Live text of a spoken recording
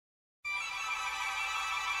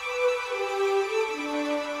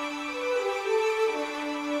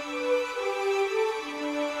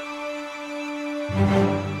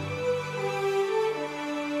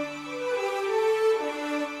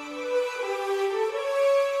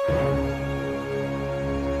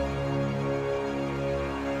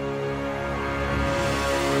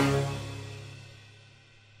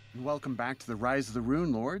Welcome back to the Rise of the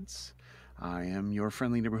Rune Lords. I am your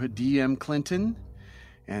friendly neighborhood DM, Clinton,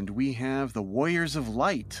 and we have the Warriors of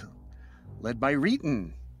Light, led by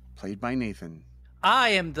Reeton, played by Nathan. I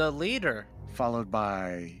am the leader. Followed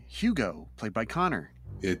by Hugo, played by Connor.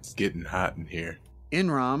 It's getting hot in here.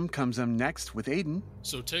 Inram comes up next with Aiden.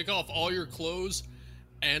 So take off all your clothes,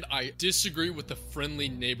 and I disagree with the friendly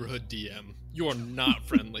neighborhood DM. You are not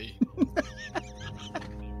friendly.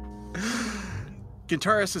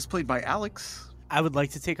 Gintaris is played by Alex. I would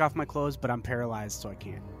like to take off my clothes, but I'm paralyzed, so I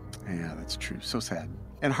can't. Yeah, that's true. So sad.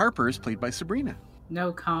 And Harper is played by Sabrina.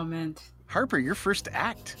 No comment. Harper, your first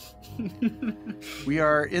act. We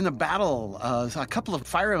are in a battle. A couple of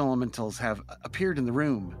fire elementals have appeared in the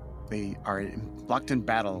room. They are locked in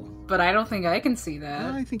battle. But I don't think I can see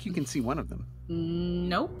that. I think you can see one of them.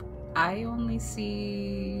 Nope. I only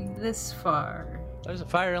see this far. There's a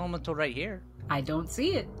fire elemental right here. I don't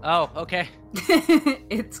see it. Oh, okay.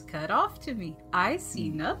 It's cut off to me. I see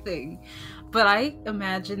nothing. But I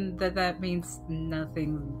imagine that means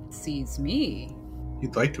nothing sees me.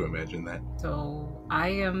 You'd like to imagine that. So I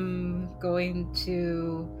am going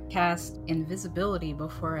to cast invisibility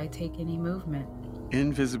before I take any movement.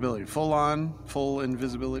 Invisibility. Full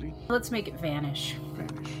invisibility? Let's make it vanish.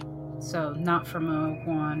 Vanish. So not from a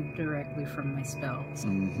wand, directly from my spells.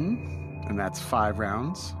 Mm-hmm. And that's 5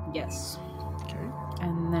 rounds. Yes. Okay.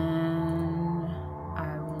 And then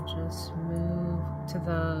I will just move to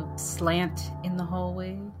the slant in the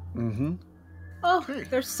hallway. Mm-hmm. Oh, Okay.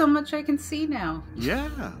 There's so much I can see now. Yeah,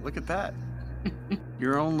 look at that.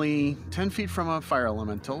 You're only 10 feet from a fire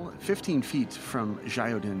elemental, 15 feet from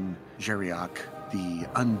Jyodin Jeriak, the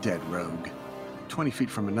undead rogue, 20 feet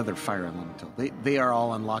from another fire elemental. They are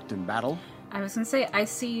all unlocked in battle. I was going to say, I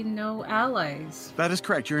see no allies. That is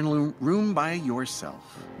correct. You're in a room by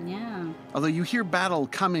yourself. Yeah. Although you hear battle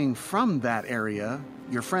coming from that area,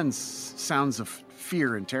 your friends' sounds of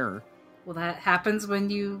fear and terror. Well, that happens when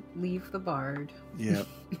you leave the bard. Yep.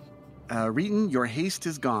 Reeton, your haste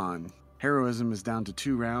is gone. Heroism is down to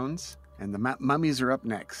 2 rounds, and the mummies are up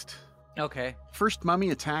next. Okay. First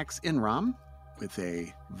mummy attacks Inram with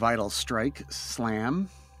a vital strike slam.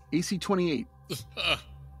 AC 28.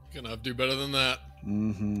 Gonna have to do better than that.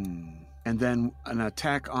 Mm-hmm. And then an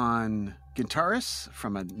attack on Gintaris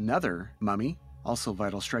from another mummy, also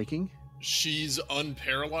vital striking. She's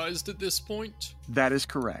unparalyzed at this point That is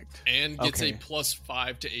correct. and gets Okay. a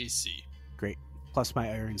 +5 to AC. Great. Plus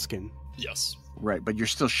my iron skin. Yes. Right, but you're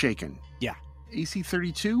still shaken. Yeah. AC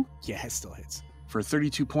 32 Yeah, it still hits. for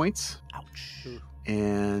 32 points. Ouch.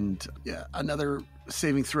 And another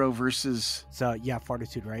saving throw versus So, yeah,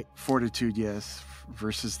 fortitude, right? fortitude, yes,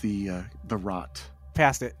 versus the rot.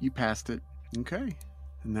 Passed it. You passed it. Okay.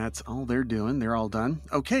 And that's all they're doing. They're all done.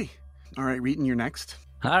 Okay. All right, Reeton, you're next.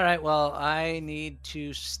 All right, well, I need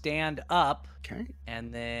to stand up Okay.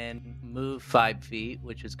 and then move 5 feet,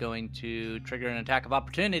 which is going to trigger an attack of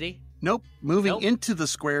opportunity. Nope. Moving Nope. into the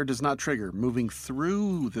square does not trigger. Moving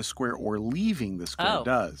through the square or leaving the square Oh.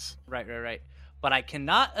 does. Right. But I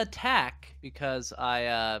cannot attack because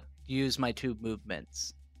I use my 2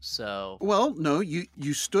 movements. So, Well, no,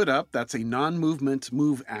 you stood up. That's a non-movement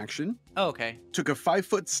move action. oh, okay. Took a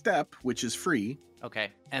 5-foot step, which is free.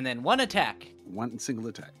 Okay. And then 1 attack. One single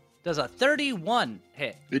attack. Does a 31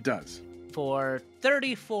 hit It does. for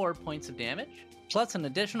 34 points of damage, plus an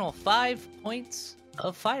additional 5 points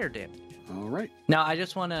of fire damage. All right. Now, I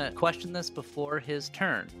just want to question this before his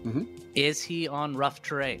turn. Mhm. Is he on rough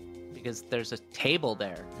terrain? Because there's a table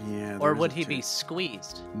there. Yeah. Or there's would a he tip. be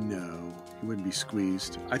squeezed? No, he wouldn't be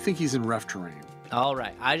squeezed. I think he's in rough terrain. All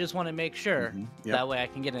right. I just want to make sure Mhm. Yep. that way I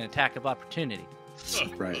can get an attack of opportunity.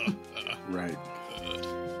 Right. Right.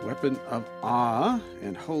 Weapon of Awe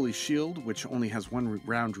and Holy Shield, which only has 1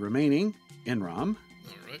 round remaining. Inram.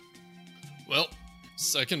 All right. Well,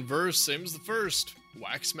 second verse, same as the first.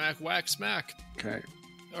 Whack, smack, whack, smack. Okay.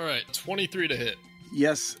 All right, 23 to hit.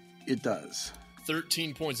 Yes, it does.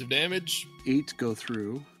 13 points of damage. 8 go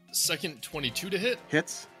through. Second, 22 to hit.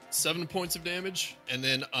 Hits. 7 points of damage. And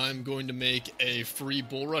then I'm going to make a free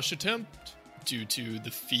bull rush attempt due to the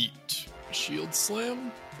feat shield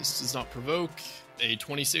slam. This does not provoke. A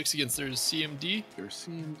 26 against their CMD. Their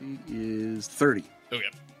CMD is 30. Okay,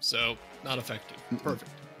 so not effective.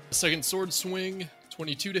 Perfect. Second sword swing,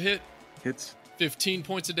 22 to hit. Hits. 15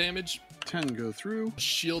 points of damage. 10 go through.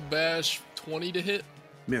 Shield bash, 20 to hit.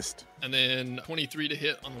 Missed. And then 23 to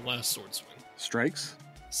hit on the last sword swing. Strikes.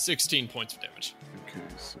 16 points of damage. Okay,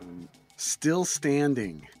 so still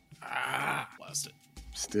standing. Blast it.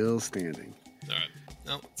 Still standing. All right.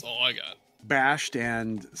 No, that's all I got. Bashed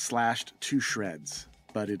and slashed to shreds,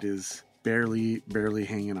 but it is barely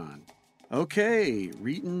hanging on. Okay,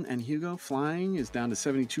 Reeton and Hugo flying is down to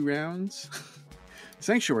 72 rounds.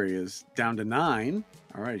 Sanctuary is down to 9.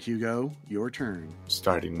 All right, Hugo, your turn.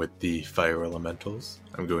 Starting with the fire elementals,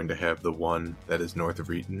 I'm going to have the one that is north of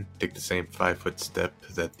Reeton take the same 5-foot step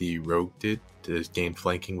that the rogue did to gain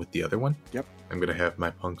flanking with the other one. Yep. I'm going to have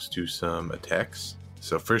my punks do some attacks.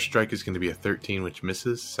 So first strike is going to be a 13, which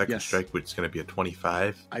misses. Second Yes. strike, which is going to be a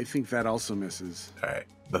 25. I think that also misses. All right.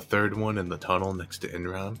 The third one in the tunnel next to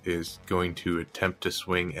Inram is going to attempt to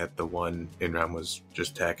swing at the one Inram was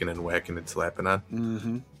just tacking and whacking and slapping on.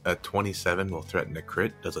 Mm-hmm. A 27 will threaten a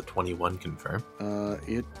crit. Does a 21 confirm?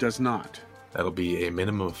 It does not. That'll be a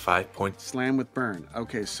minimum of 5 points. Slam with burn.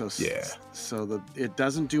 Okay, so Yeah. so it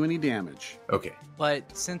doesn't do any damage. Okay.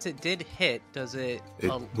 But since it did hit, does it?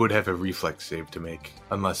 It would have a reflex save to make,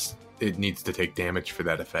 unless it needs to take damage for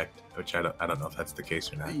that effect, which I don't know if that's the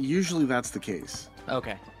case or not. Usually that's the case.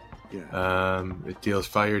 Okay. Yeah. It deals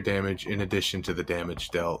fire damage in addition to the damage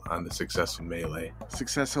dealt on the successful melee.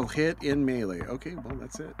 Successful hit in melee. Okay, well,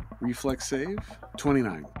 that's it. Reflex save.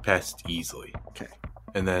 29. Passed easily. Okay.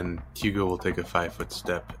 And then Hugo will take a 5-foot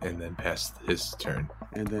step and then pass his turn.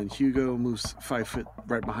 And then Hugo moves 5 foot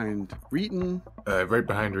right behind Reeton. Right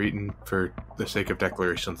behind Reeton, for the sake of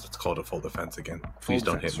declarations, let's call it a full defense again. Please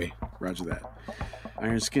don't hit me. Roger that.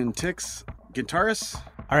 Iron Skin ticks. Gintaris.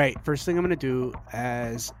 All right, first thing I'm going to do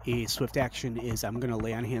as a swift action is I'm going to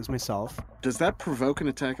lay on hands myself. Does that provoke an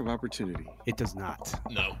attack of opportunity? It does not.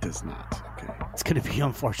 No. Does not. Okay. It's going to be,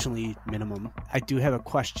 unfortunately, minimum. I do have a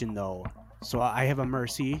question, though. So I have a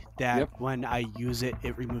mercy that Yep. when I use it,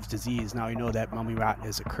 it removes disease. Now I know that Mummy Rot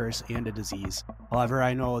is a curse and a disease. However,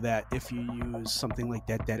 I know that if you use something like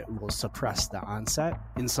that, that it will suppress the onset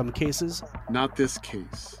in some cases. Not this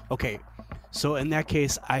case. Okay, so in that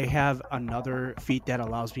case, I have another feat that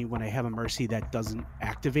allows me when I have a mercy that doesn't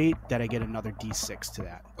activate, that I get another d6 to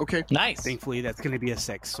that. Okay. Nice. Thankfully, that's going to be a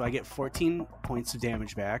 6. So I get 14 points of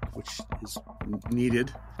damage back, which is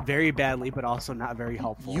Needed. very badly, but also not very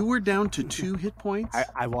helpful. You were down to 2 hit points?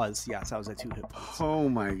 I was, yes, I was at 2 hit points. Oh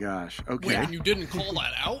my gosh. Wait, Okay. and you didn't call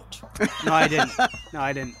that out? No, I didn't. No,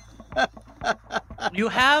 I didn't. You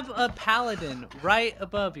have a paladin right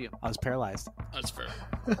above you. I was paralyzed. That's fair.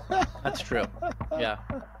 That's true. Yeah.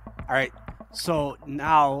 All right. So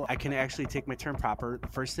now I can actually take my turn proper. The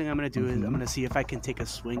first thing I'm going to do is I'm going to see if I can take a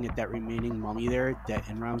swing at that remaining mummy there that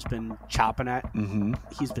Inram's been chopping at. Mm-hmm.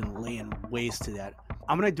 He's been laying waste to that.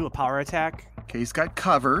 I'm going to do a power attack. Okay, he's got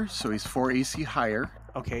cover, so he's 4 AC higher.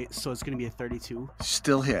 Okay, so it's going to be a 32.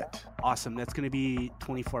 Still hit. Awesome. That's going to be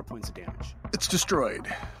 24 points of damage. It's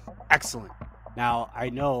destroyed. Excellent. Now, I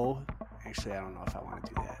know... Actually, I don't know if I want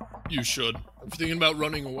to do that. You should. If you're thinking about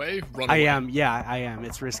running away, run I away. am. Yeah, I am.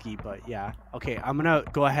 It's risky, but yeah. Okay, I'm going to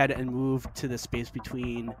go ahead and move to the space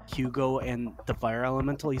between Hugo and the fire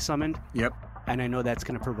elemental he summoned. Yep. And I know that's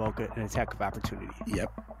going to provoke an attack of opportunity.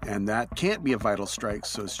 Yep. And that can't be a vital strike,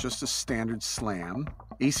 so it's just a standard slam.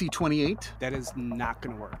 AC 28. That is not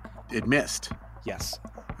going to work. It missed. Yes.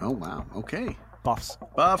 Oh, wow. Okay. Buffs.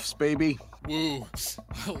 Buffs, baby. Woo.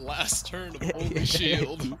 Last turn of Holy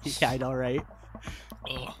Shield. Yeah, I know, right?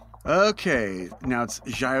 Ugh. Okay, now it's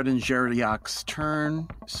Jyoden Jeriak's turn.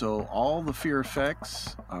 So all the fear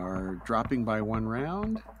effects are dropping by 1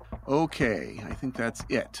 round. Okay, I think that's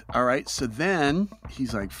it. All right, so then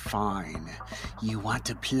he's like, fine. You want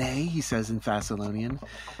to play? He says in Thessalonian.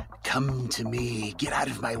 Come to me. Get out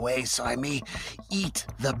of my way so I may eat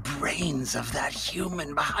the brains of that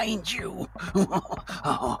human behind you.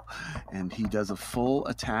 And he does a full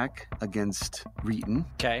attack against Reeton.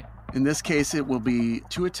 Okay. In this case, it will be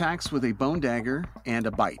 2 attacks with a bone dagger and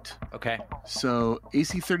a bite. Okay. So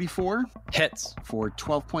AC 34 Hits. for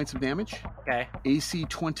 12 points of damage. Okay. AC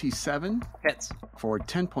 27 Hits. for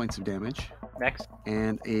 10 points of damage. Next.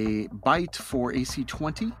 And a bite for AC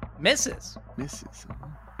 20. Misses. Misses.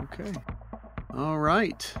 Okay. All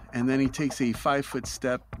right. And then he takes a 5-foot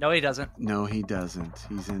step. No, he doesn't. No, he doesn't.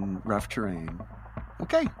 He's in rough terrain.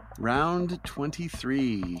 Okay. Round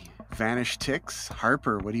 23. Vanish ticks.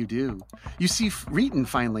 Harper, what do you do? You see Reeton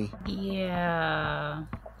finally. Yeah.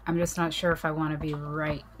 I'm just not sure if I want to be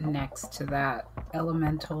right next to that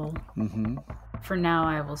elemental. Mm-hmm. For now,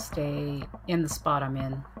 I will stay in the spot I'm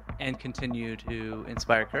in. And continue to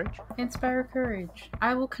inspire courage. Inspire courage.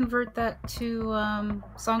 I will convert that to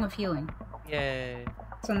Song of Healing. Yay.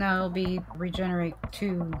 So now it'll be regenerate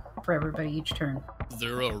 2 for everybody each turn. Is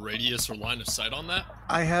there a radius or line of sight on that?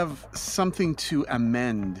 I have something to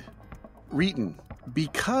amend. Reeton,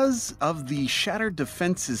 Because of the Shattered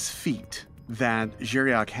Defenses feat that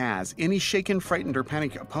Jeriok has, any shaken, frightened, or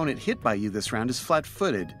panicked opponent hit by you this round is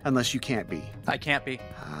flat-footed, unless you can't be. I can't be.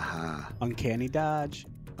 Aha. Uncanny dodge.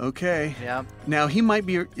 Okay. Yeah. Now, he might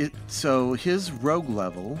be... So, his rogue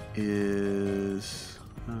level is...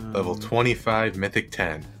 Level 25, Mythic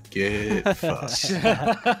 10. Get fucked.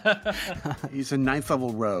 He's a 9th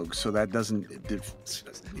level rogue, so that doesn't...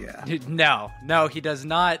 Yeah. No, he does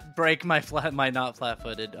not break my not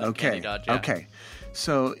flat-footed uncanny dodge. Yeah. Okay.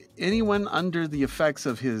 So anyone under the effects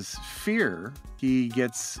of his fear, he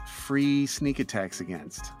gets free sneak attacks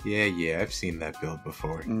against. Yeah, I've seen that build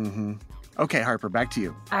before. Mm-hmm. Okay, Harper, back to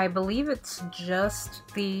you. I believe it just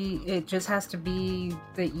has to be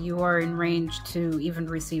that you are in range to even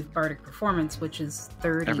receive Bardic Performance, which is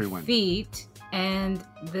 30 Everyone. feet. And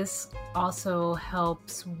this also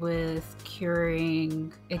helps with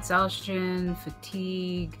curing exhaustion,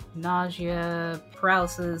 fatigue, nausea,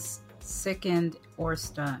 paralysis, sickened, or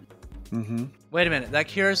stunned. Mm-hmm. Wait a minute, that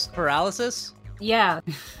cures paralysis? Yeah,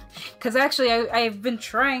 because actually I've been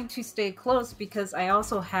trying to stay close because I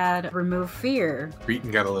also had Remove Fear.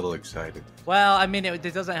 Reeton got a little excited. Well, I mean, it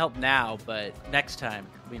doesn't help now, but next time,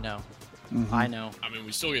 we know. Mm-hmm. I know. I mean,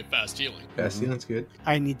 we still get fast healing. Fast healing's good.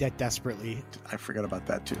 I need that desperately. I forgot about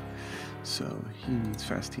that, too. So he needs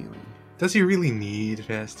fast healing. Does he really need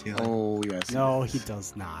fast healing? Oh, yes. No, does. he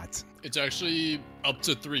does not. It's actually up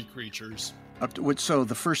to 3 creatures. Up to, so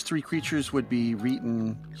the first 3 creatures would be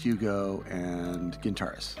Reeton, Hugo, and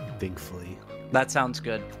Gintaris. Thankfully. That sounds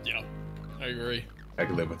good. Yeah, I agree. I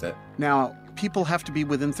can live with that. Now, people have to be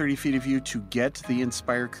within 30 feet of you to get the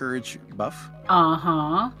Inspire Courage buff.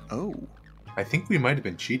 Uh-huh. Oh, I think we might have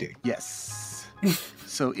been cheating. yes.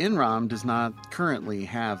 So Inram does not currently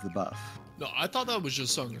have the buff. No, I thought that was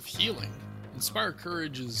just Song of Healing. Inspire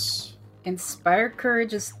Courage is... Inspire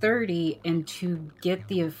Courage is 30, and to get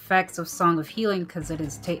the effects of Song of Healing, because it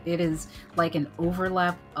is like an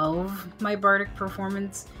overlap of my Bardic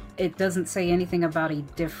Performance, it doesn't say anything about a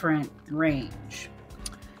different range.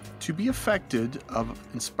 To be affected of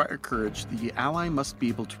Inspire Courage, the ally must be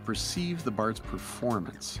able to perceive the bard's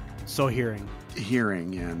performance. So hearing.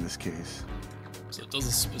 Hearing, yeah, in this case. So it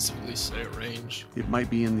doesn't specifically say a range. It might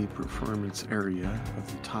be in the performance area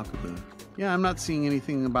of the top of the... Yeah, I'm not seeing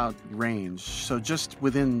anything about range, so just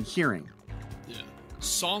within hearing. Yeah.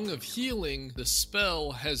 Song of Healing, the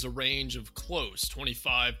spell has a range of close,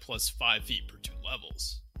 25 plus 5 feet per 2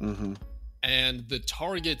 levels. Mm-hmm. And the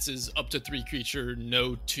targets is up to 3 creature,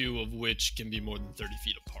 no 2 of which can be more than 30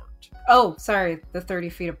 feet apart. Oh, sorry, the 30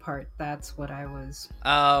 feet apart. That's what I was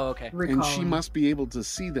Oh, okay. recalling. And she must be able to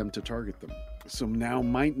see them to target them. So now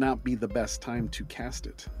might not be the best time to cast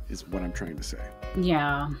it, is what I'm trying to say.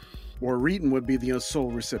 Yeah, Or Reeton would be the sole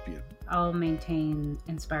recipient, I'll maintain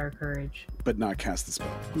Inspire Courage. but not cast the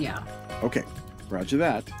spell. Yeah. Okay, roger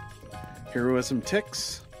that. Heroism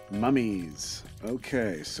ticks, mummies.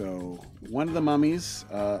 Okay, so one of the mummies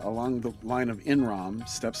along the line of Inram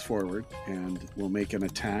steps forward and will make an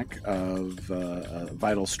attack of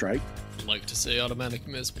Vital Strike. I'd like to say automatic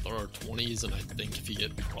miss, but there are 20s, and I think if you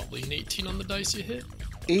get probably an 18 on the dice you hit,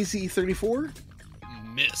 AC 34?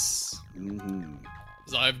 miss. Mm-hmm.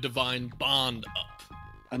 Because I have Divine Bond up.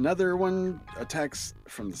 Another one attacks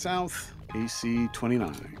from the south, AC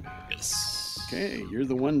 29. Miss. Okay, you're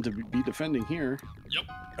the one to be defending here. Yep.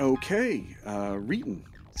 Okay, Reeton.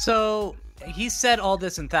 So he said all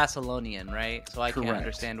this in Thessalonian, right? So I Correct. can't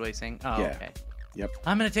understand what he's saying. Oh, Yeah. okay. Yep.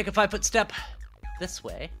 I'm going to take a 5-foot step this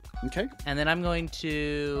way. Okay. And then I'm going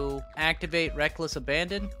to activate Reckless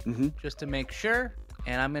Abandon Mm-hmm. just to make sure.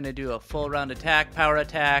 And I'm going to do a full round attack, power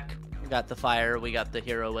attack. We got the fire, we got the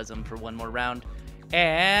heroism for one more round.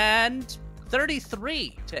 And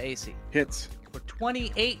 33 to AC Hits. for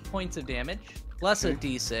 28 points of damage, plus a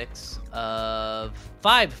Okay. d6 of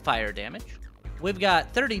 5 fire damage. We've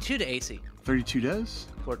got 32 to AC 32 does.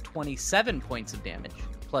 for 27 points of damage,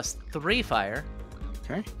 plus 3 fire.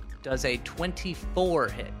 Okay. Does a 24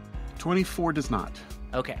 hit. 24 does not.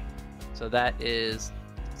 Okay, so that is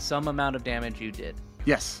some amount of damage you did.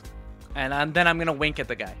 Yes. And then I'm going to wink at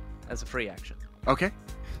the guy as a free action. Okay.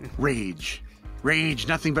 Rage. Rage,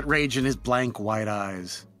 nothing but rage in his blank white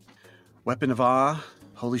eyes. Weapon of Awe.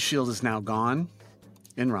 Holy Shield is now gone.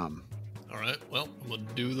 Inram. Alright, well, I'm gonna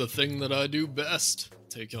do the thing that I do best.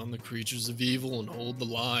 Take on the creatures of evil and hold the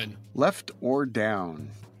line. Left or down?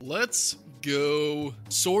 Let's go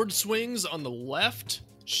sword swings on the left,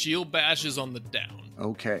 shield bashes on the down,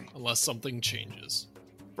 Okay. unless something changes.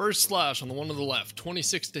 First slash on the one on the left,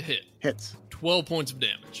 26 to hit, Hits. 12 points of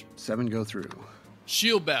damage. 7 go through.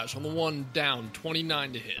 Shield bash on the one down,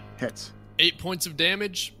 29 to hit, Hits. 8 points of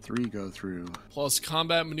damage, 3 go through. plus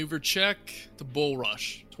combat maneuver check, the bull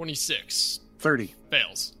rush. 26. 30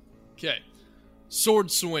 Fails. Okay. Sword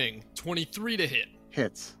swing, 23 to hit.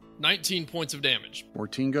 hits. 19 points of damage.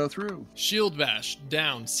 14 go through. Shield bash,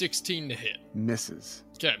 down, 16 to hit. Misses.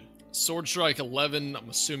 Okay. Sword strike, 11, I'm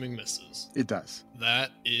assuming misses. It does. That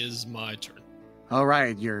is my turn. All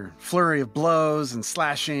right, your flurry of blows and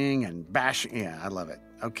slashing and bashing. Yeah, I love it.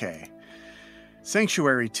 Okay.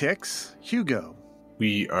 Sanctuary ticks. Hugo.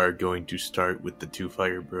 We are going to start with the 2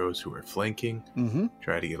 fire bros who are flanking. Mm-hmm.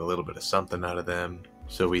 Try to get a little bit of something out of them.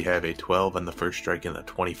 So we have a 12 on the first strike and a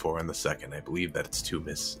 24 on the second. I believe that's 2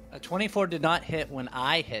 miss. A 24 did not hit when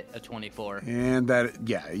I hit a 24. And that,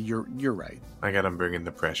 yeah, you're right. I got them bringing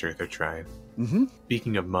the pressure. They're trying. Mm-hmm.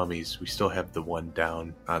 Speaking of mummies, we still have the one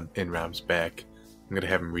down on Inram's back. I'm going to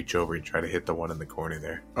have him reach over and try to hit the one in the corner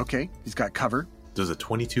there. Okay, he's got cover. Does a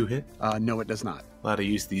 22 hit? No, it does not. A lot of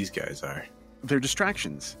use these guys are. They're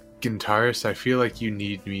distractions. Gintaris, I feel like you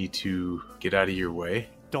need me to get out of your way.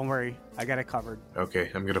 Don't worry, I got it covered. Okay,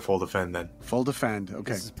 I'm going to full defend then. Full defend.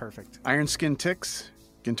 Okay. This is perfect. Iron Skin ticks.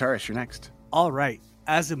 Gintaris, you're next. All right.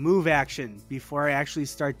 As a move action, before I actually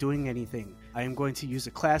start doing anything, I am going to use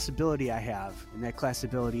a class ability I have, and that class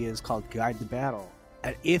ability is called Guide the Battle.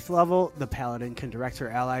 At 8th level, the Paladin can direct her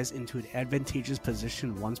allies into an advantageous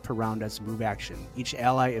position once per round as a move action. Each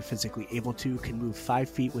ally, if physically able to, can move 5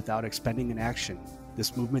 feet without expending an action.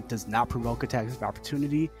 This movement does not provoke attacks of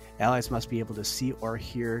opportunity. Allies must be able to see or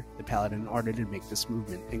hear the Paladin in order to make this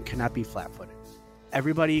movement, and cannot be flat-footed.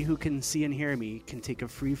 Everybody who can see and hear me can take a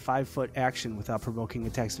free 5-foot action without provoking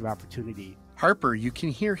attacks of opportunity. Harper, you can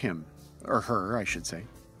hear him. Or her, I should say.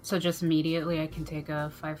 So just immediately I can take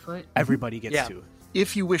a 5-foot? Everybody gets Yeah. to.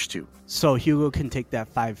 If you wish to. So Hugo can take that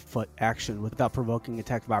 5-foot action without provoking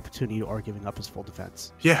attack of opportunity or giving up his full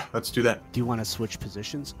defense. Yeah, let's do that. Do you want to switch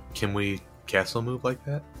positions? Can we castle move like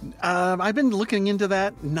that? I've been looking into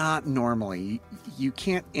that. Not normally. You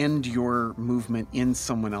can't end your movement in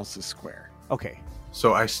someone else's square. Okay.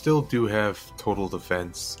 So I still do have total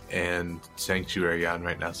defense and sanctuary on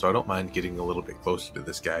right now, so I don't mind getting a little bit closer to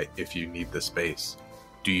this guy if you need the space.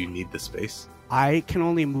 Do you need the space? I can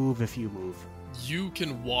only move if you move. You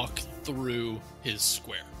can walk through his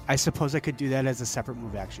square. I suppose I could do that as a separate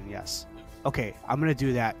move action, yes. Okay, I'm going to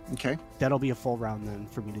do that. Okay. That'll be a full round then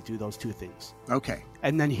for me to do those 2 things. Okay.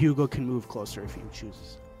 And then Hugo can move closer if he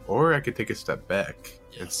chooses. Or I could take a step back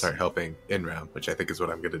and Yes. start helping Inram, which I think is what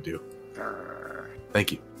I'm going to do.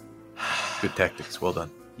 Thank you. Good tactics. Well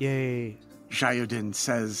done. Yay. Jayodin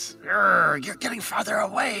says, "You're getting farther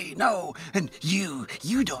away. No, and you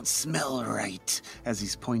don't smell right," as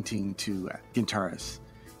he's pointing to Gintaris.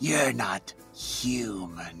 "You're not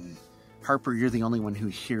human." Harper, you're the only one who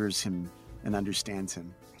hears him and understands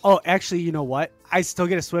him. Oh, actually, you know what? I still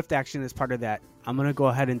get a swift action as part of that. I'm going to go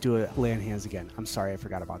ahead and do a lay on hands again. I'm sorry, I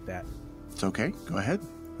forgot about that. It's okay. Go ahead.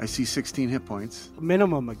 I see 16 hit points.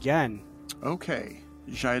 Minimum again. Okay.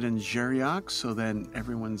 Jayden Jeriak, so then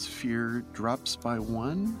everyone's fear drops by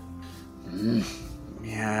 1.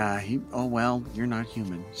 Yeah, oh well, you're not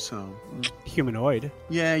human, so... Humanoid.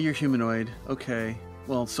 Yeah, you're humanoid. Okay.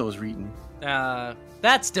 Well, so is Reeton.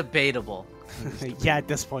 That's debatable. Yeah, at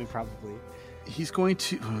this point, probably. He's going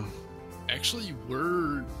to... Actually,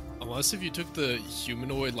 unless if you took the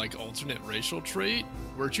humanoid, like, alternate racial trait,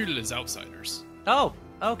 we're treated as outsiders. Oh,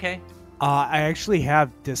 okay. I actually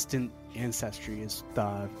have distant ancestry as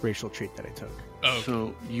the racial trait that I took. Oh, okay.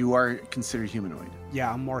 So you are considered humanoid.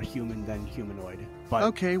 Yeah, I'm more human than humanoid. But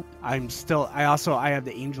Okay, I have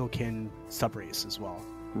the Angelkin subrace as well.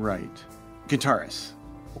 right. Gintaris,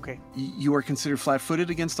 Okay. you are considered flat-footed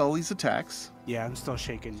against all these attacks. Yeah, I'm still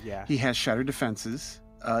shaking. Yeah. He has shattered defenses.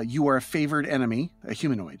 You are a favored enemy, a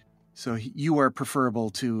humanoid. So you are preferable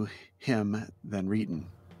to him than Reeton.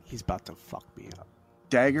 He's about to fuck me up.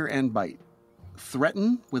 Dagger and bite.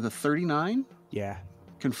 Threaten with a 39. Yeah.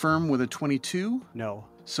 Confirm with a 22. No.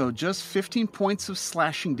 So just 15 points of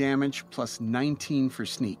slashing damage plus 19 for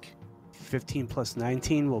sneak. 15 plus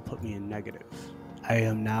 19 will put me in negative. I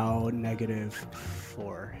am now negative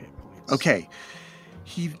 4 hit points. Okay.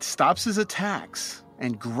 He stops his attacks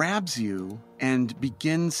and grabs you and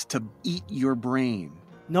begins to eat your brain.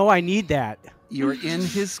 No, I need that. You're in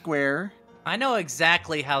his square, I know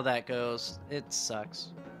exactly how that goes. It sucks.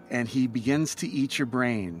 and he begins to eat your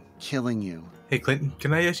brain, killing you. Hey, Clinton,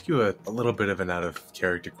 can I ask you a little bit of an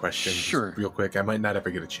out-of-character question? Just Sure. real quick. I might not ever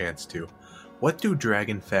get a chance to. What do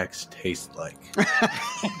dragon facts taste like?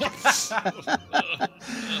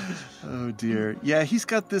 Oh, dear. Yeah, he's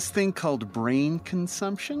got this thing called brain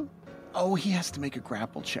consumption. Oh, he has to make a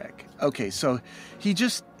grapple check. Okay, so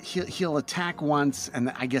he'll attack once, and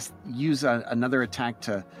I guess use another attack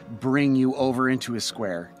to bring you over into his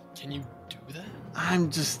square. Can you do that?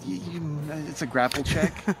 It's a grapple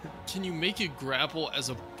check. Can you make a grapple as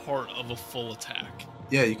a part of a full attack?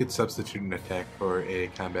 Yeah, you could substitute an attack for a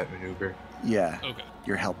combat maneuver. Yeah. Okay.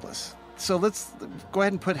 You're helpless. So let's go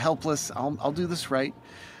ahead and put helpless. I'll do this right.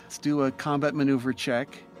 Let's do a combat maneuver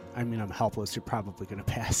check. I mean, I'm helpless. You're probably going to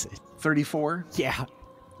pass it. 34? Yeah.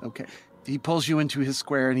 Okay. He pulls you into his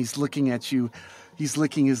square and he's looking at you. He's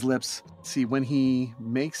licking his lips. See, when he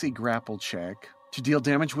makes a grapple check to deal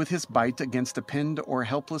damage with his bite against a pinned or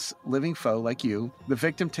helpless living foe like you, the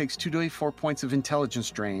victim takes 2d4 points of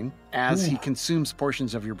intelligence drain as he consumes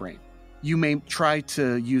portions of your brain. You may try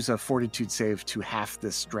to use a fortitude save to half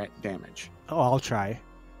this damage. Oh, I'll try.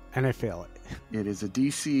 And I fail it. It is a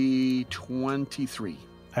DC 23.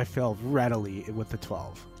 I failed readily with the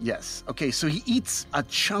 12. Yes. Okay, so he eats a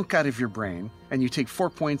chunk out of your brain, and you take 4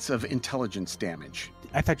 points of intelligence damage.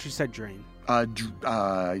 I thought you said drain. Did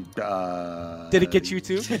it get you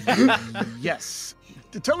too? Yes.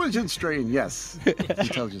 Intelligence drain, yes.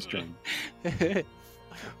 Intelligence drain.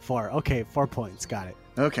 4. Okay, 4 points. Got it.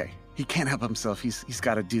 Okay. He can't help himself. He's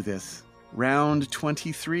got to do this. Round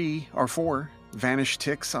 23, or 4. Vanish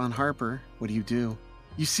ticks on Harper. What do?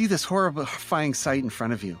 You see this horrifying sight in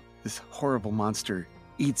front of you. This horrible monster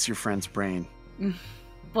eats your friend's brain.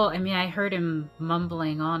 Well, I mean, I heard him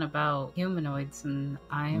mumbling on about humanoids, and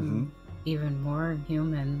I'm even more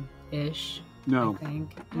human-ish, No. I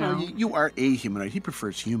think. No, you are a humanoid. He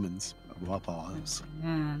prefers humans.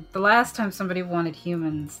 Yeah. The last time somebody wanted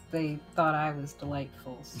humans, they thought I was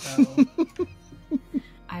delightful, so...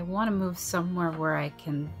 I want to move somewhere where I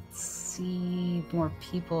can see more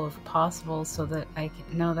people if possible so that I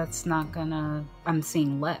can... No, that's not gonna... I'm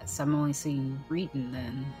seeing less. I'm only seeing Reeton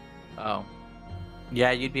then. Oh.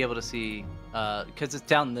 Yeah, you'd be able to see, because it's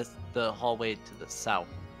down the hallway to the south.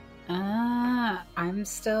 I'm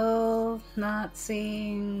still not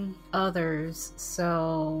seeing others,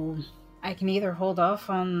 so I can either hold off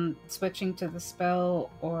on switching to the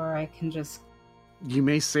spell, or I can just... You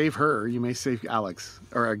may save her. You may save Alex,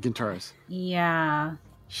 or Gintaris. Yeah.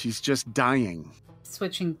 She's just dying.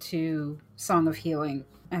 Switching to Song of Healing,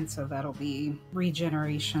 and so that'll be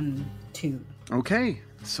Regeneration 2. Okay,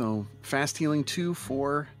 so fast healing 2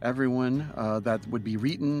 for everyone. That would be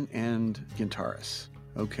Reeton and Gintaris.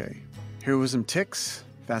 Okay. Heroism ticks,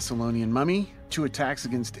 Thessalonian Mummy, 2 attacks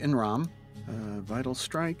against Inram, Vital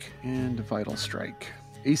Strike and Vital Strike.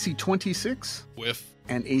 AC 26 Whiff.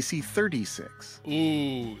 and AC 36.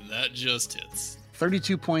 Ooh, that just hits.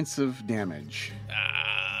 32 points of damage.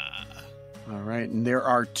 Ah. All right, and there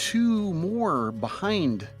are 2 more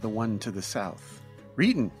behind the one to the south.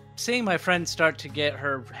 Reeton. Seeing my friend start to get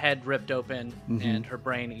her head ripped open and her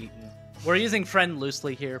brain eaten. We're using friend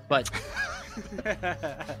loosely here, but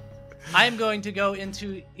I'm going to go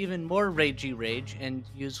into even more ragey rage and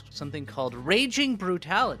use something called Raging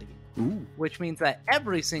Brutality. Ooh. Which means that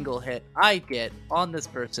every single hit I get on this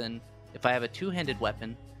person, if I have a 2-handed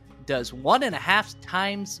weapon, does 1.5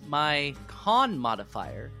 times my con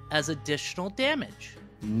modifier as additional damage.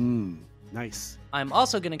 Nice. I'm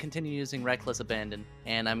also going to continue using Reckless Abandon,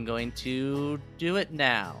 and I'm going to do it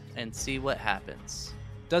now and see what happens.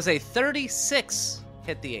 Does a 36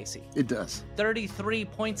 hit the AC? It does. 33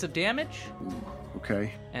 points of damage,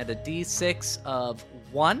 Okay. and a d6 of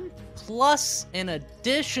 1, plus an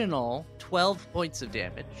additional 12 points of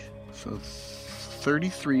damage. So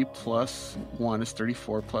 33 plus 1 is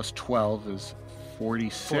 34, plus 12 is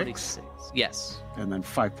 46. 46. Yes. And then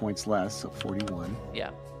 5 points less, so 41.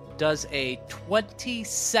 Yeah. Does a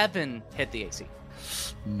 27 hit the AC?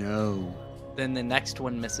 No. Then the next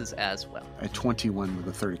one misses as well. A 21 with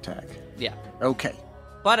a third attack. Yeah. Okay.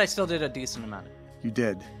 But I still did a decent amount. You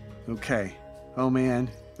did. Okay. Oh, man.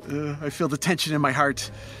 I feel the tension in my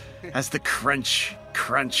heart as the crunch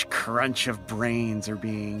of brains are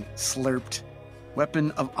being slurped.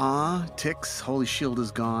 Weapon of Awe ticks. Holy Shield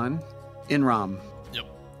is gone. Inram. Yep.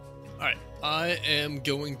 Alright. I am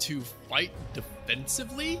going to fight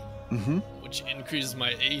defensively, which increases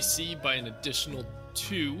my AC by an additional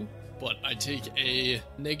 2, but I take a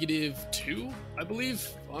 -2, I believe,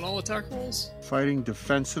 on all attack rolls. Fighting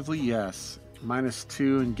defensively, yes.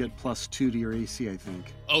 -2 and get +2 to your AC, I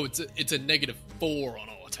think. Oh, it's a -4 on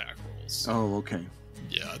all attack rolls. Oh, okay.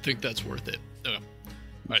 Yeah, I think that's worth it. Okay. Okay.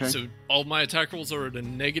 Alright, so all my attack rolls are at a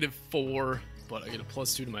 -4, but I get a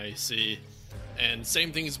 +2 to my AC. And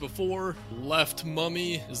same thing as before, left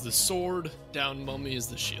mummy is the sword, down mummy is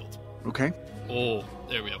the shield. Okay. Oh,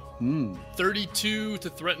 there we go. 32 to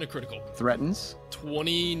threaten a critical. Threatens.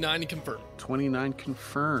 29 to confirm. 29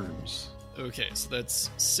 confirms. Okay, so that's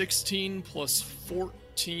 16 plus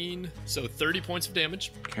 14, so 30 points of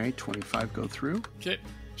damage. Okay, 25 go through. Okay.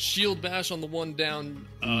 Shield bash on the one down,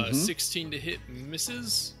 16 to hit,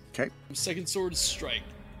 misses. Okay. Second sword strike,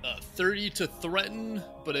 30 to threaten,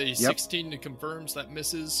 but a 16 to confirm, so that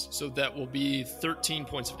misses. So that will be 13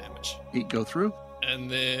 points of damage. 8 go through. And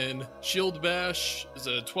then shield bash is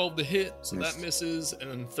a 12 to hit, so Missed. that misses. And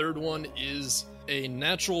then third one is a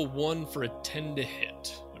natural 1 for a 10 to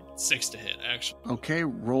hit. 6 to hit, actually. Okay,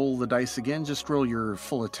 roll the dice again. Just roll your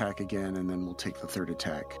full attack again, and then we'll take the third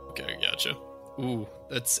attack. Okay, gotcha. Ooh,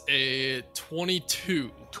 that's a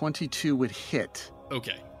 22. 22 would hit.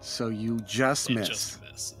 Okay. So you just It miss. just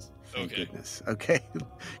misses. Thank Okay. goodness. Okay.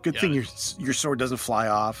 Good Yeah. thing your sword doesn't fly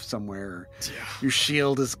off somewhere. Yeah. Your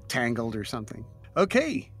shield is tangled or something.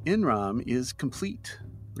 Okay, Inram is complete.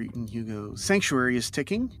 Reeton, Hugo. Sanctuary is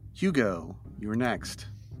ticking. Hugo, you're next.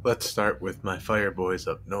 Let's start with my fire boys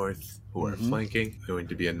up north who are Mhm. flanking. Going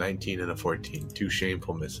to be a 19 and a 14. 2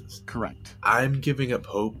 shameful misses. Correct. I'm giving up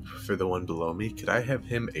hope for the one below me. Could I have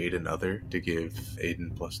him aid another to give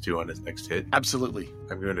Aiden +2 on his next hit? Absolutely.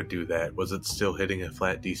 I'm going to do that. Was it still hitting a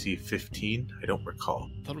flat DC 15? I don't recall.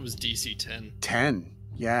 I thought it was DC 10. 10.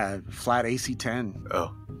 Yeah, flat AC 10.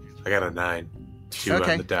 Oh, I got a 9. 2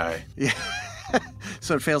 Okay. on the die. Yeah.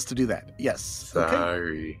 So it fails to do that. Yes. Okay.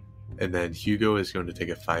 Sorry. And then Hugo is going to take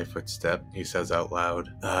a 5-foot step. He says out loud,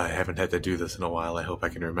 I haven't had to do this in a while. I hope I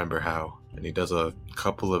can remember how. And he does a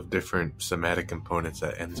couple of different somatic components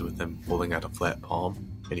that ends with him pulling out a flat palm.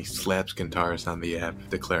 And he slaps Gintaris on the ab,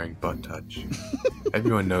 declaring butt touch.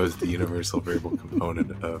 Everyone knows the universal verbal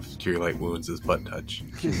component of Cure Light Wounds is butt touch.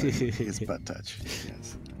 His butt touch.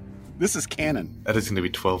 Yes. This is canon. That is going to be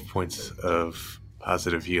 12 points of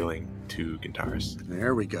positive healing to Gintaris.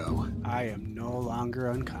 There we go. I am no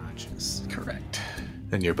longer unconscious. Correct.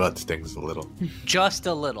 And your butt stings a little. Just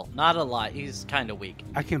a little, not a lot. He's kind of weak.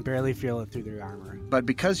 I can barely feel it through the armor. But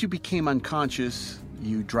because you became unconscious,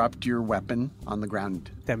 you dropped your weapon on the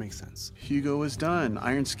ground. That makes sense. Hugo is done.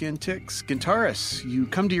 Iron Skin ticks. Gintaris, you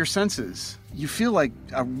come to your senses. You feel like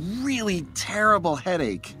a really terrible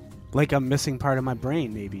headache. Like I'm missing part of my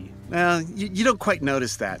brain, maybe. You don't quite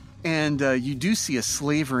notice that. And you do see a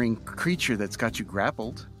slavering creature that's got you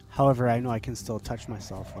grappled. However, I know I can still touch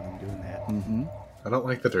myself when I'm doing that. Mm-hmm. I don't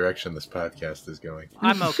like the direction this podcast is going.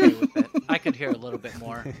 I'm okay with it. I could hear a little bit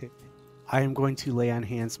more. I am going to lay on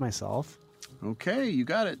hands myself. Okay, you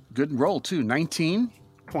got it. Good roll, too. 19.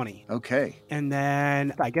 20. Okay. And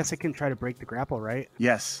then I guess I can try to break the grapple, right?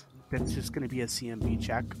 Yes. That's just going to be a CMB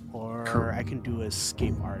check, or Correct. I can do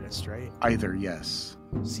escape artist, right? Either, yes.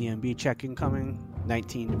 CMB check incoming.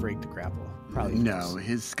 19 to break the grapple. Probably No, miss.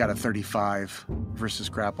 he's got a 35 versus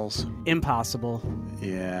grapples. Impossible.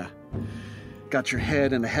 Yeah. Got your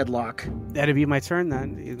head in a headlock, That'd be my turn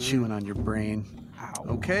then. chewing on your brain. Ow.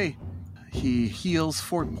 Okay. He heals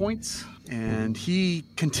 4 points, and he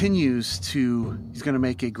continues to... He's going to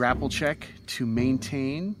make a grapple check to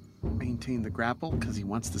maintain the grapple because he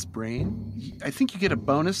wants this brain. I think you get a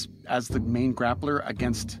bonus as the main grappler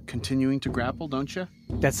against continuing to grapple, don't you?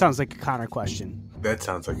 That sounds like a counter question. That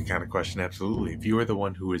sounds like a kind of question, absolutely. If you are the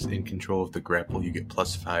one who is in control of the grapple, you get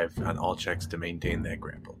 +5 on all checks to maintain that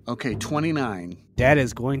grapple. Okay, 29. That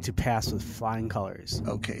is going to pass with flying colors.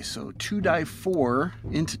 Okay, so 2 die 4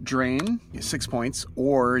 into drain, 6 points,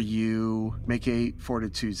 or you make a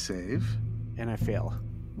fortitude save And I fail.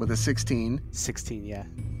 with a 16. 16, yeah.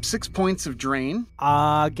 6 points of drain.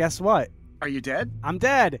 Guess what? Are you dead? I'm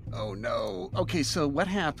dead. Oh no. Okay, so what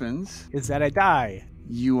happens? Is that I die.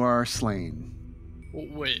 You are slain. Oh,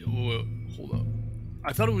 wait, hold up.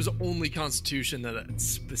 I thought it was only Constitution that it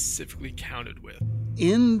specifically counted with.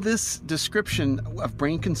 In this description of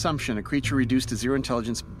brain consumption, a creature reduced to 0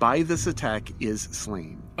 intelligence by this attack is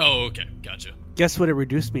slain. Oh, okay, gotcha. Guess what it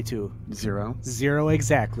reduced me to? 0? 0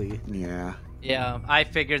 exactly. Yeah. Yeah, I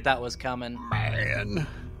figured that was coming. Man.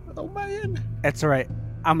 Oh man. That's alright.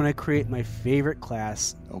 I'm going to create my favorite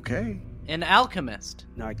class. Okay. An alchemist.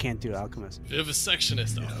 No, I can't do alchemist.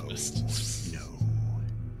 Vivisectionist alchemist. No.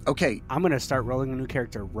 Okay. I'm going to start rolling a new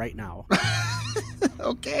character right now.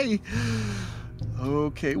 Okay.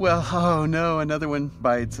 Okay. Well, oh no, another one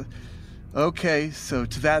bites. Okay, so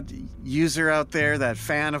to that user out there, that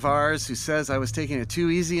fan of ours who says I was taking it too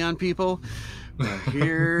easy on people, well,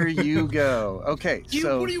 here you go. Okay,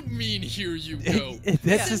 so What do you mean, here you go?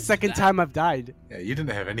 That's the second time I've died. Yeah, you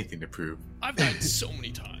didn't have anything to prove. I've died so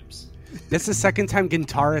many times. That's the second time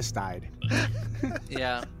Gintaris died.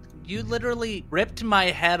 Yeah. You literally ripped my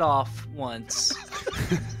head off once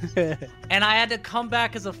And I had to come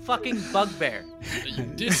back as a fucking bugbear. You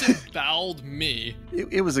disemboweled me,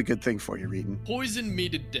 It was a good thing for you, Reedon. poisoned me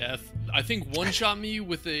to death. I think one-shot me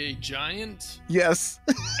with a giant, Yes.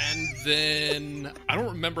 and then I don't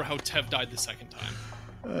remember how Tev died the second time.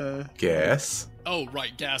 Gas. Oh,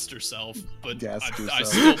 right, gassed herself. But Gassed I herself.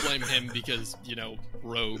 still blame him because,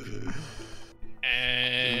 rogue.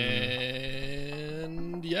 And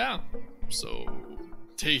yeah, so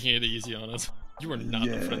taking it easy on us. You are not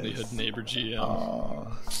the friendly hood neighbor,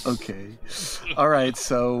 GM. Okay. All right.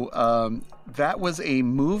 So that was a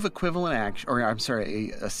move equivalent action, or I'm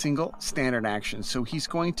sorry, a single standard action. So he's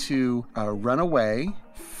going to run away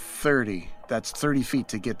 30. That's 30 feet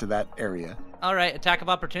to get to that area. All right, attack of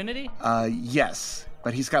opportunity. Yes,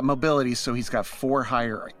 but he's got mobility, so he's got 4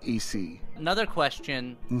 higher AC. Another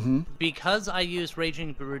question. Mm-hmm. Because I used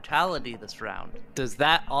Raging Brutality this round, does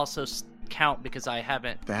that also count because I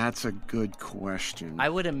haven't? That's a good question. I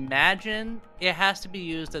would imagine it has to be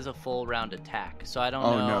used as a full round attack, so I don't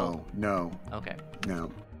know. No. Okay.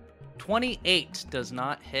 No. 28 does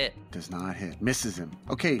not hit. Does not hit. Misses him.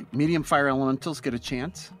 Okay, medium fire elementals get a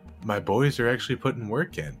chance. My boys are actually putting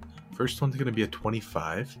work in. First one's going to be a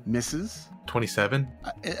 25. Misses. 27.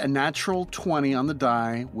 A natural 20 on the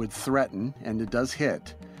die would threaten, and it does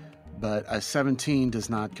hit, but a 17 does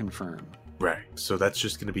not confirm. Right. So that's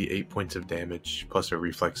just going to be 8 points of damage, plus a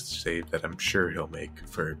reflex save that I'm sure he'll make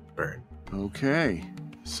for burn. Okay.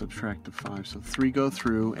 Subtract the 5. So 3 go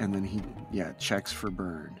through, and then he, checks for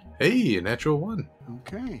burn. Hey, a natural 1.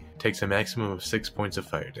 Okay. Takes a maximum of 6 points of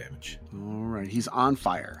fire damage. All right. He's on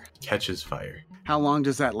fire. Catches fire. How long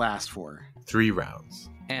does that last for? 3 rounds.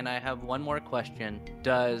 And I have one more question.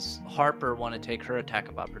 Does Harper want to take her attack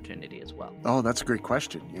of opportunity as well? Oh, that's a great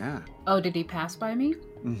question. Yeah. Oh, did he pass by me?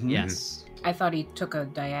 Mm-hmm. Yes. I thought he took a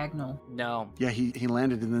diagonal. No. Yeah, he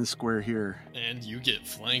landed in this square here. And you get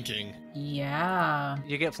flanking. Yeah.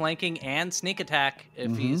 You get flanking and sneak attack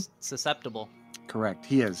if he's susceptible. Correct.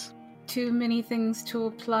 He is. Too many things to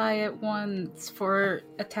apply at once for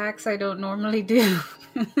attacks I don't normally do.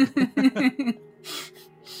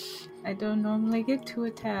 I don't normally get to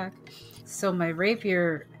attack. So my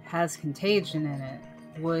rapier has contagion in it.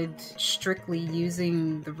 Would strictly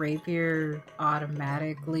using the rapier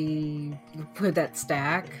automatically put that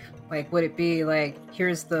stack? Like, would it be like,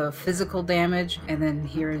 here's the physical damage and then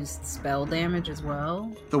here's spell damage as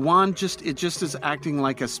well? The wand just is acting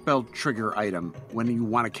like a spell trigger item. When you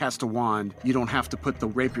want to cast a wand, you don't have to put the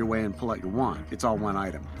rapier away and pull out your wand. It's all one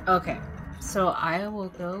item. Okay. So I will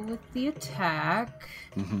go with the attack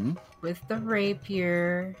with the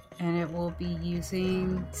rapier, and it will be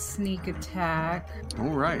using sneak attack. All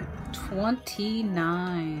right.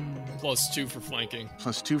 29. +2 for flanking.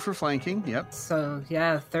 +2 for flanking. Yep. So,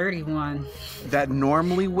 yeah, 31. That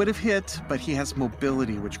normally would have hit, but he has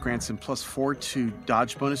mobility, which grants him +4 to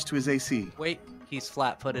dodge bonus to his AC. Wait, he's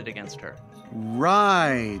flat-footed against her.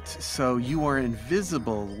 Right. So you are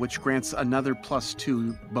invisible, which grants another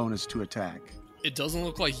 +2 bonus to attack. It doesn't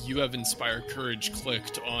look like you have Inspire Courage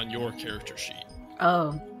clicked on your character sheet.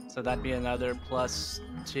 Oh. So that'd be another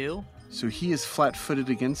 +2. So he is flat-footed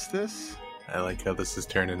against this. I like how this is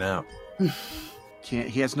turning out.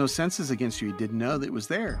 He has no senses against you. He didn't know that it was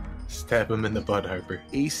there. Stab him in the butt, Harper.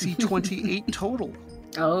 AC 28 total.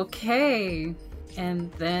 Okay.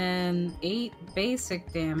 And then 8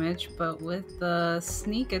 basic damage, but with the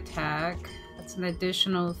sneak attack, that's an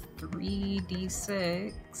additional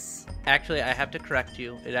 3d6. Actually, I have to correct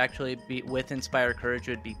you. It actually be with Inspire Courage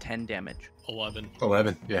would be 10 damage. 11.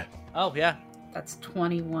 11, yeah. Oh, yeah. That's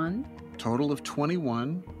 21. Total of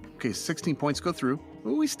 21. Okay, 16 points go through.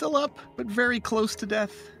 Oh, he's still up, but very close to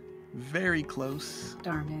death. Very close.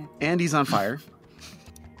 Darn it. And he's on fire.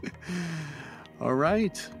 All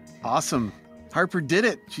right. Awesome. Harper did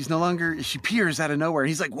it. She appears out of nowhere.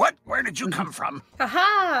 He's like, what? Where did you come from?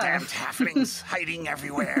 Haha! Damned halflings hiding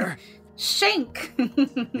everywhere. Shank!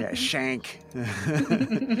 Yeah, shank.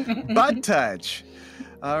 Butt touch.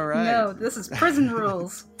 All right. No, this is prison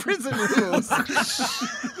rules. Prison rules.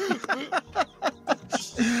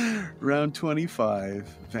 Round 25.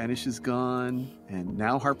 Vanish is gone. And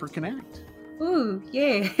now Harper can act. Ooh,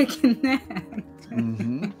 yay, I can act.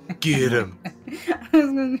 Get him. I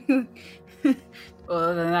was gonna be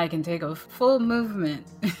well, then I can take a full movement.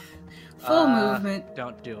 Full movement.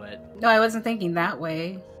 Don't do it. No, I wasn't thinking that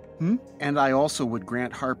way. And I also would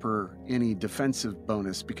grant Harper any defensive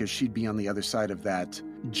bonus because she'd be on the other side of that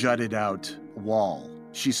jutted out wall.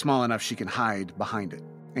 She's small enough she can hide behind it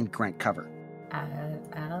and grant cover.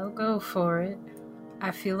 I'll go for it.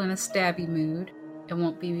 I feel in a stabby mood. It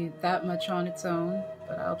won't be that much on its own,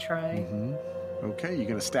 but I'll try. Okay, you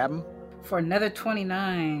gonna stab him? for another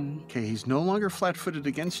 29. Okay, he's no longer flat-footed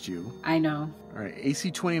against you. I know. All right,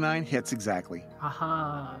 AC 29 hits exactly.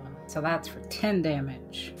 Aha. So that's for 10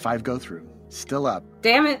 damage. 5 go through. Still up.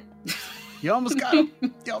 Damn it. You almost got him.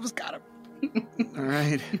 You almost got him. All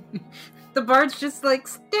right. The bard's just like,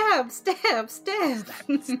 stab, stab, stab.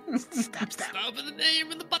 Stab. Stop in the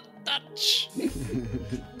name in the butt touch.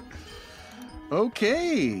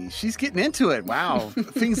 Okay, she's getting into it. Wow.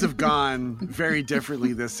 Things have gone very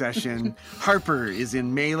differently this session. Harper is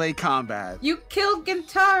in melee combat. You killed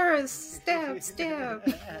Gintaris. Stab, stab.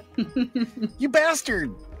 You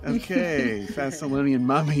bastard! Okay, Thessalonian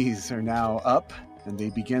mummies are now up, and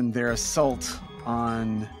they begin their assault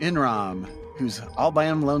on Inram, who's all by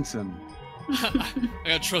him lonesome. I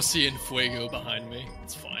got Trusty and Fuego behind me.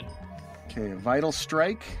 It's fine. Okay, a vital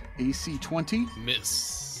strike, AC 20.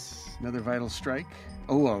 Miss. Another vital strike.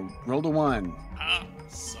 Oh, rolled a 1. Ah,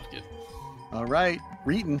 suck it. All right,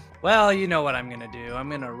 Reeton. Well, you know what I'm gonna do. I'm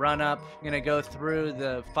gonna run up. I'm gonna go through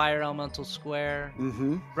the fire elemental square,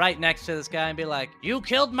 Mm-hmm. right next to this guy, and be like, "You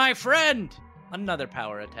killed my friend!" Another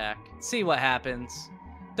power attack. See what happens.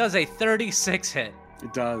 Does a 36 hit.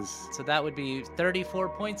 It does. So that would be 34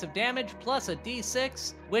 points of damage plus a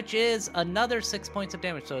d6, which is another 6 points of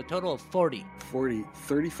damage. So a total of 40. 40.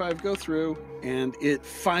 35 go through, and it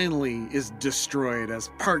finally is destroyed as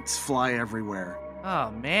parts fly everywhere. Oh,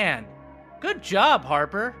 man. Good job,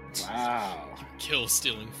 Harper. Wow. Kill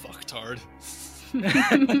stealing fucktard.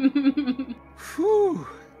 Whew.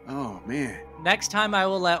 Oh, man. Next time I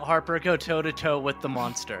will let Harper go toe-to-toe with the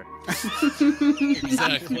monster.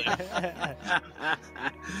 Exactly.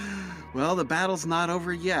 Well, the battle's not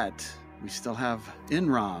over yet. We still have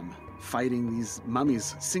Inram fighting these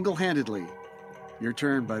mummies single-handedly. Your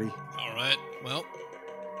turn, buddy. All right. Well,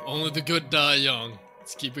 only the good die young.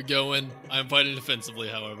 Let's keep it going. I'm fighting defensively,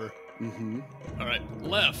 however. Mm-hmm. All right.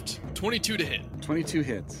 Left. 22 to hit. 22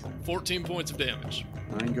 hits. 14 points of damage.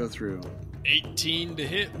 9 go through. 18 to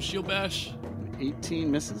hit. Shield bash.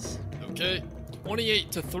 18 misses. Okay.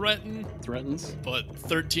 28 to threaten, Threatens. but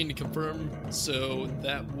 13 to confirm. So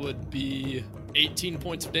that would be 18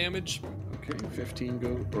 points of damage. Okay, 15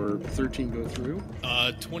 go, or 13 go through.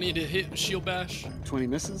 20 to hit. Shield bash. 20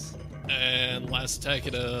 misses. And last attack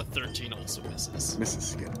at a 13 also misses.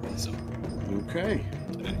 Misses again. So, Okay.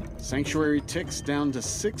 Sanctuary ticks down to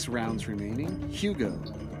 6 rounds remaining. Hugo.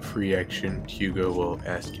 Free action, Hugo will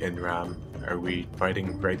ask Enram, are we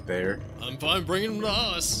fighting right there? I'm fine bringing them to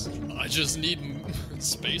us. I just need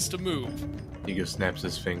space to move. Hugo snaps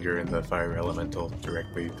his finger and the fire elemental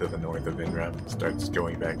directly to the north of Enram starts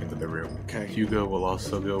going back into the room. Okay. Hugo will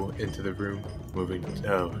also go into the room, moving.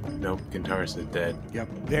 Oh, no, Gintaris is dead. Yep.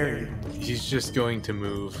 There. He's just going to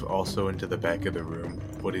move also into the back of the room.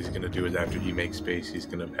 What he's going to do is after he makes space, he's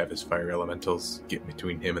going to have his fire elementals get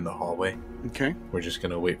between him and the hallway. Okay. We're just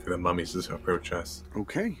going to wait for the mummies to approach us.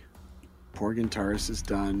 Okay. Poor Gintaris is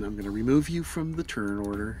done. I'm going to remove you from the turn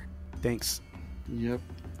order. Thanks. Yep.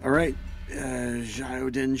 All right.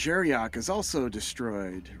 Jyoden Jeriak is also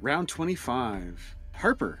destroyed. Round 25.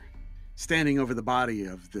 Harper, standing over the body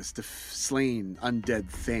of this slain undead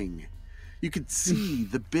thing. You could see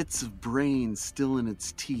the bits of brain still in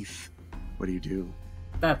its teeth. What do you do?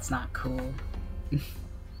 That's not cool.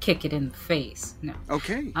 Kick it in the face. No.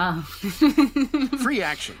 Okay. Free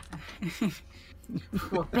action.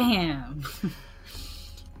 Well, bam.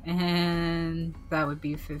 And that would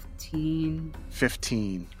be 15.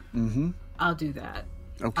 15. Mm-hmm. I'll do that.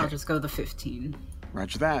 Okay. I'll just go the 15.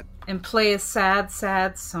 Roger that. And play a sad,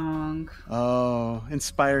 sad song. Oh,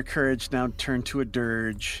 inspire courage now turn to a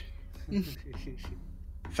dirge.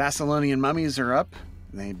 Thessalonian mummies are up.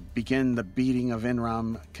 They begin the beating of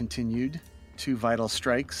Enram continued. 2 vital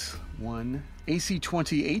strikes. 1 AC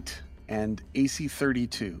 28 and AC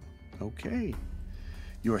 32. Okay.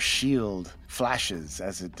 Your shield flashes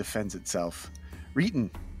as it defends itself. Reeton.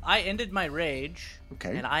 I ended my rage,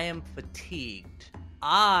 Okay. and I am fatigued.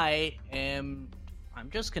 I'm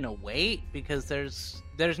just gonna wait because there's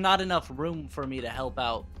not enough room for me to help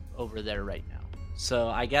out over there right now. So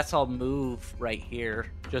I guess I'll move right here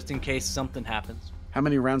just in case something happens. How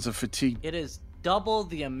many rounds of fatigue? It is double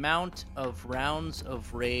the amount of rounds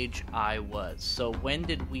of rage I was. So what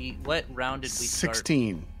round did we start?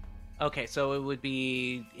 16. Okay, so it would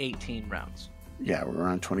be 18 rounds. Yeah, we're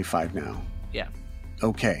on 25 now. Yeah.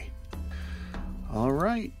 Okay. All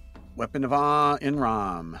right. Weapon of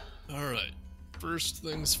Enram. All right. First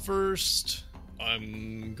things first,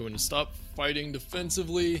 I'm going to stop fighting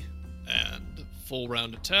defensively and full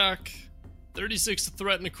round attack. 36 to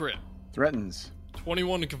threaten a crit. Threatens.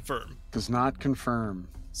 21 to confirm. Does not confirm.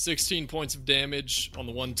 16 points of damage on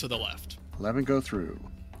the one to the left. 11 go through.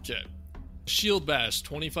 Okay. Shield Bash,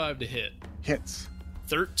 25 to hit. Hits.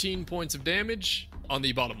 13 points of damage on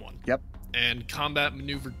the bottom one. Yep. And combat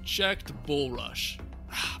maneuver checked, Bull Rush.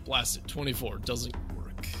 Blast it, 24. Doesn't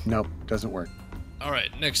work. Nope, doesn't work. All right,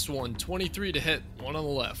 next one, 23 to hit. One on the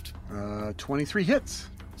left. 23 hits.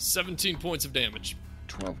 17 points of damage.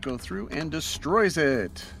 12 go through and destroys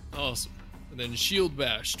it. Awesome. And then Shield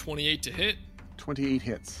Bash, 28 to hit. 28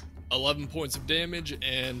 hits. 11 points of damage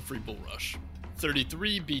and free Bull Rush.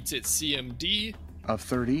 33 beats its CMD. Of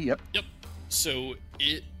 30, yep. Yep. So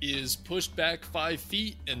it is pushed back 5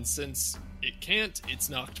 feet, and since it can't, it's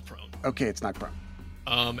knocked prone. Okay, it's not prone.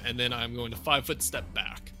 And then I'm going to 5-foot step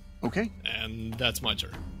back. Okay. And that's my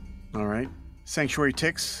turn. All right. Sanctuary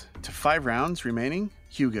ticks to 5 rounds remaining.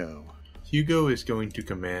 Hugo. Hugo is going to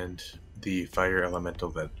command the fire elemental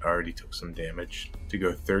that already took some damage to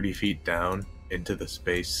go 30 feet down into the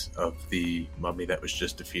space of the mummy that was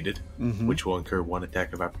just defeated, which will incur 1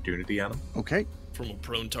 attack of opportunity on him. Okay. From a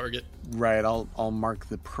prone target. Right, I'll mark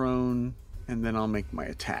the prone, and then I'll make my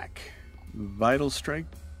attack. Vital strike.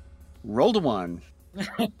 Roll to 1.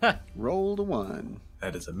 Roll to 1.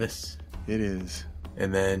 That is a miss. It is.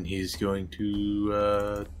 And then he's going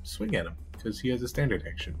to swing at him, because he has a standard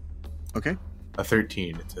action. Okay. A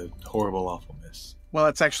 13. It's a horrible, awful miss. Well,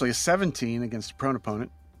 it's actually a 17 against a prone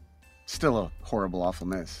opponent. Still a horrible, awful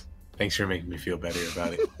miss. Thanks for making me feel better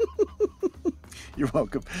about it. You're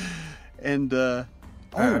welcome. And,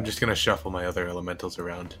 I'm just going to shuffle my other elementals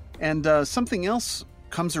around. And something else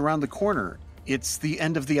comes around the corner. It's the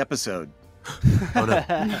end of the episode. Oh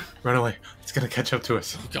no. Run away. It's going to catch up to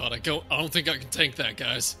us. Oh god, I don't think I can tank that,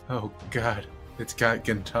 guys. Oh god. It's got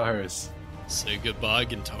Gintaris. Say goodbye,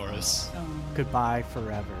 Gintaris. Goodbye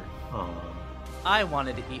forever. Aww. I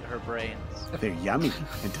wanted to eat her brains. They're yummy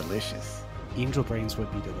and delicious. Angel brains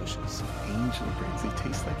would be delicious. Angel brains. They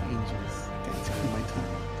taste like angels. Dancing on my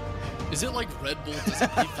tongue. Is it like Red Bull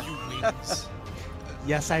doesn't give you wings?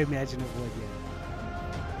 Yes, I imagine it would,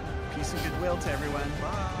 yeah. Peace and goodwill to everyone.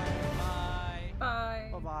 Bye. Bye.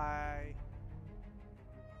 Bye.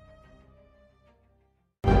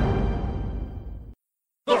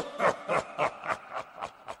 Bye-bye.